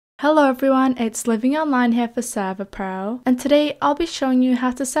Hello everyone, it's Living Online here for Server.pro, and today I'll be showing you how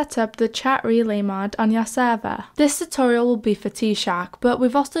to set up the chat relay mod on your server. This tutorial will be for TShock, but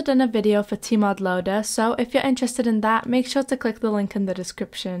we've also done a video for tModLoader, so if you're interested in that, make sure to click the link in the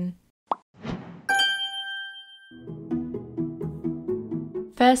description.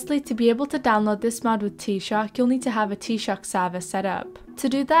 Firstly, to be able to download this mod with TShock, you'll need to have a TShock server set up. To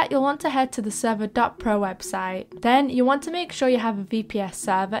do that, you'll want to head to the Server.pro website. Then, you want to make sure you have a VPS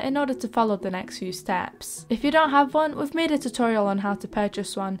server in order to follow the next few steps. If you don't have one, we've made a tutorial on how to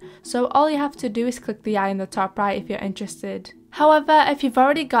purchase one, so all you have to do is click the eye in the top right if you're interested. However, if you've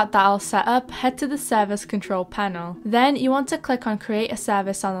already got that all set up, head to the server's control panel. Then, you want to click on Create a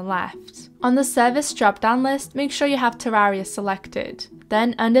Service on the left. On the service drop-down list, make sure you have Terraria selected.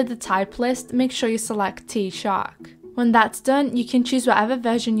 Then, under the type list, make sure you select TShock. When that's done, you can choose whatever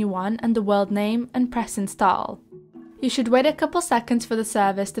version you want and the world name and press install. You should wait a couple seconds for the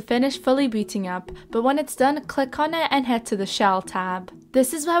service to finish fully booting up, but when it's done, click on it and head to the Shell tab.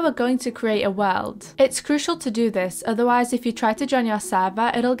 This is where we're going to create a world. It's crucial to do this, otherwise if you try to join your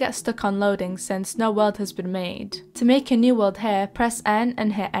server, it'll get stuck on loading since no world has been made. To make a new world here, press N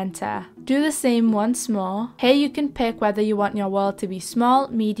and hit enter. Do the same once more. Here you can pick whether you want your world to be small,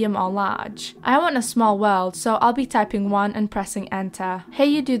 medium or large. I want a small world, so I'll be typing 1 and pressing enter. Here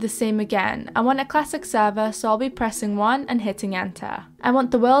you do the same again. I want a classic server, so I'll be pressing 1 and hitting enter. I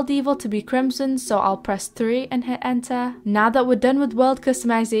want the world evil to be crimson, so I'll press 3 and hit enter. Now that we're done with world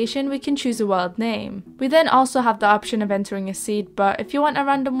customization, we can choose a world name. We then also have the option of entering a seed, but if you want a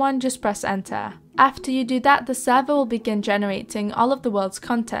random one, just press enter. After you do that, the server will begin generating all of the world's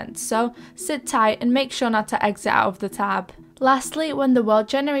content, so sit tight and make sure not to exit out of the tab. Lastly, when the world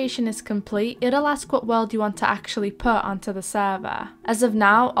generation is complete, it'll ask what world you want to actually put onto the server. As of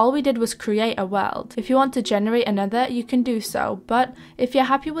now, all we did was create a world. If you want to generate another, you can do so, but if you're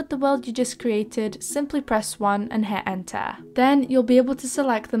happy with the world you just created, simply press 1 and hit enter. Then you'll be able to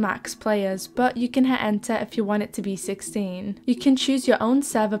select the max players, but you can hit enter if you want it to be 16. You can choose your own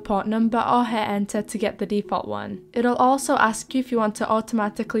server port number or hit enter to get the default one. It'll also ask you if you want to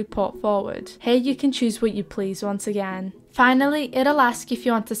automatically port forward. Here you can choose what you please once again. Finally, it'll ask if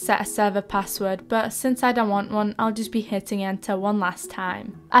you want to set a server password, but since I don't want one, I'll just be hitting enter one last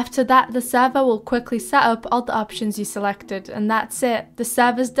time. After that, the server will quickly set up all the options you selected, and that's it, the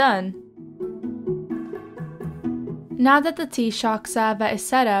server's done. Now that the TShock server is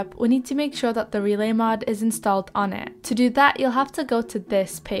set up, we need to make sure that the relay mod is installed on it. To do that, you'll have to go to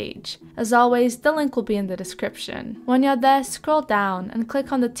this page. As always, the link will be in the description. When you're there, scroll down and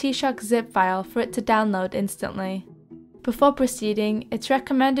click on the TShock zip file for it to download instantly. Before proceeding, it's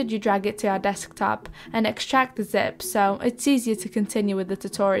recommended you drag it to your desktop and extract the zip so it's easier to continue with the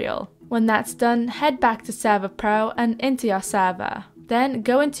tutorial. When that's done, head back to Server.pro and into your server. Then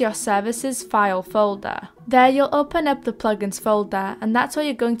go into your services file folder. There you'll open up the plugins folder, and that's where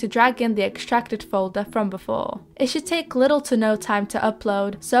you're going to drag in the extracted folder from before. It should take little to no time to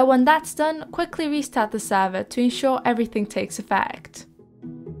upload, so when that's done, quickly restart the server to ensure everything takes effect.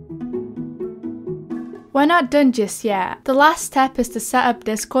 We're not done just yet. The last step is to set up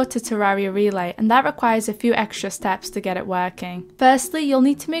Discord to Terraria Relay, and that requires a few extra steps to get it working. Firstly, you'll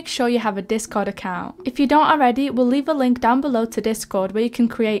need to make sure you have a Discord account. If you don't already, we'll leave a link down below to Discord where you can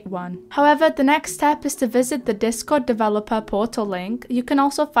create one. However, the next step is to visit the Discord developer portal link. You can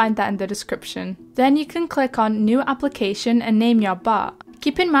also find that in the description. Then you can click on New Application and name your bot.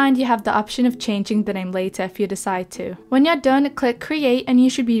 Keep in mind you have the option of changing the name later if you decide to. When you're done, click Create and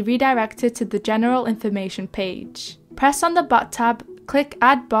you should be redirected to the General Information page. Press on the Bot tab, click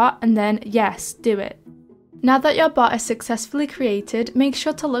Add Bot and then Yes, do it. Now that your bot is successfully created, make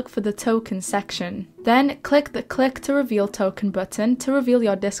sure to look for the Token section. Then click the Click to Reveal Token button to reveal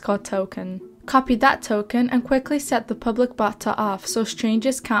your Discord token. Copy that token and quickly set the public bot to off so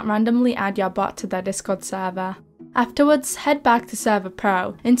strangers can't randomly add your bot to their Discord server. Afterwards, head back to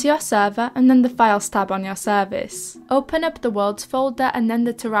Server.pro, into your server and then the Files tab on your service. Open up the Worlds folder and then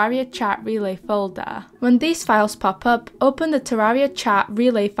the Terraria Chat Relay folder. When these files pop up, open the Terraria Chat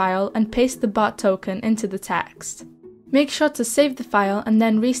Relay file and paste the bot token into the text. Make sure to save the file and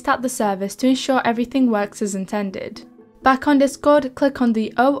then restart the service to ensure everything works as intended. Back on Discord, click on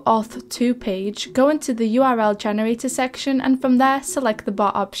the OAuth 2 page, go into the URL generator section and from there select the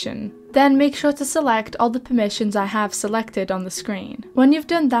bot option. Then make sure to select all the permissions I have selected on the screen. When you've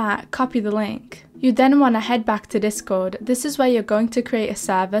done that, copy the link. You then want to head back to Discord. This is where you're going to create a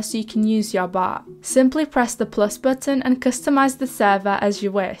server so you can use your bot. Simply press the plus button and customize the server as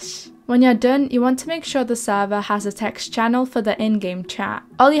you wish. When you're done, you want to make sure the server has a text channel for the in-game chat.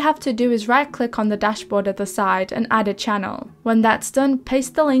 All you have to do is right click on the dashboard at the side and add a channel. When that's done,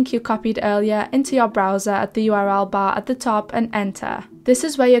 paste the link you copied earlier into your browser at the URL bar at the top and enter. This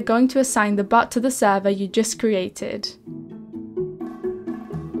is where you're going to assign the bot to the server you just created.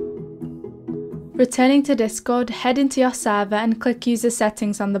 Returning to Discord, head into your server and click User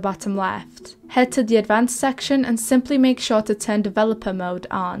Settings on the bottom left. Head to the Advanced section and simply make sure to turn Developer Mode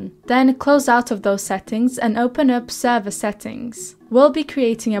on. Then close out of those settings and open up Server Settings. We'll be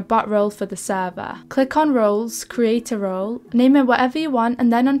creating a bot role for the server. Click on Roles, create a role, name it whatever you want,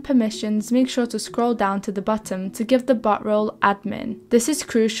 and then on Permissions make sure to scroll down to the bottom to give the bot role Admin. This is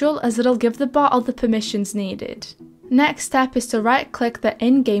crucial as it'll give the bot all the permissions needed. Next step is to right click the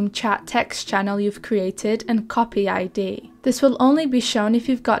in-game chat text channel you've created and copy ID. This will only be shown if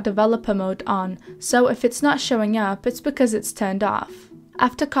you've got developer mode on, so if it's not showing up, it's because it's turned off.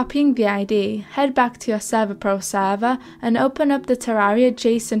 After copying the ID, head back to your Server.pro server and open up the Terraria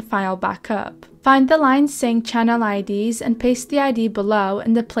JSON file back up. Find the line saying channel IDs and paste the ID below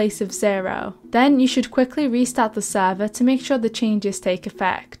in the place of 0. Then you should quickly restart the server to make sure the changes take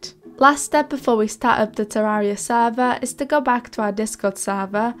effect. Last step before we start up the Terraria server is to go back to our Discord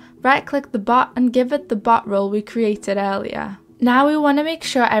server, right click the bot and give it the bot role we created earlier. Now we want to make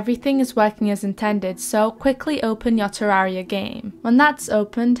sure everything is working as intended, so quickly open your Terraria game. When that's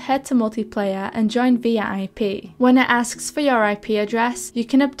opened, head to multiplayer and join via IP. When it asks for your IP address, you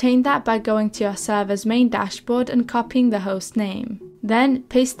can obtain that by going to your server's main dashboard and copying the host name. Then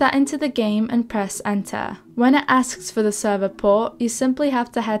paste that into the game and press enter. When it asks for the server port, you simply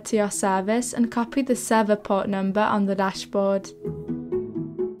have to head to your service and copy the server port number on the dashboard.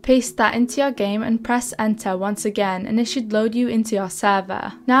 Paste that into your game and press enter once again and it should load you into your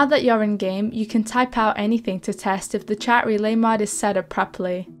server. Now that you're in game, you can type out anything to test if the chat relay mod is set up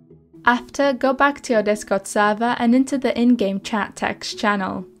properly. After, go back to your Discord server and into the in-game chat text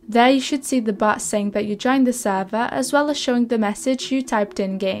channel. There you should see the bot saying that you joined the server as well as showing the message you typed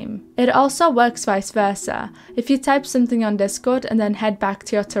in game. It also works vice versa. If you type something on Discord and then head back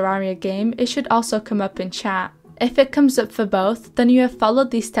to your Terraria game, it should also come up in chat. If it comes up for both, then you have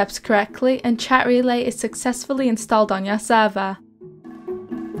followed these steps correctly and Chat Relay is successfully installed on your server.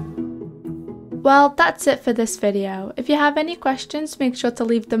 Well, that's it for this video. If you have any questions, make sure to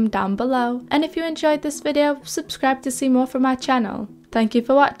leave them down below. And if you enjoyed this video, subscribe to see more from our channel. Thank you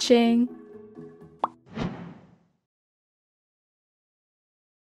for watching.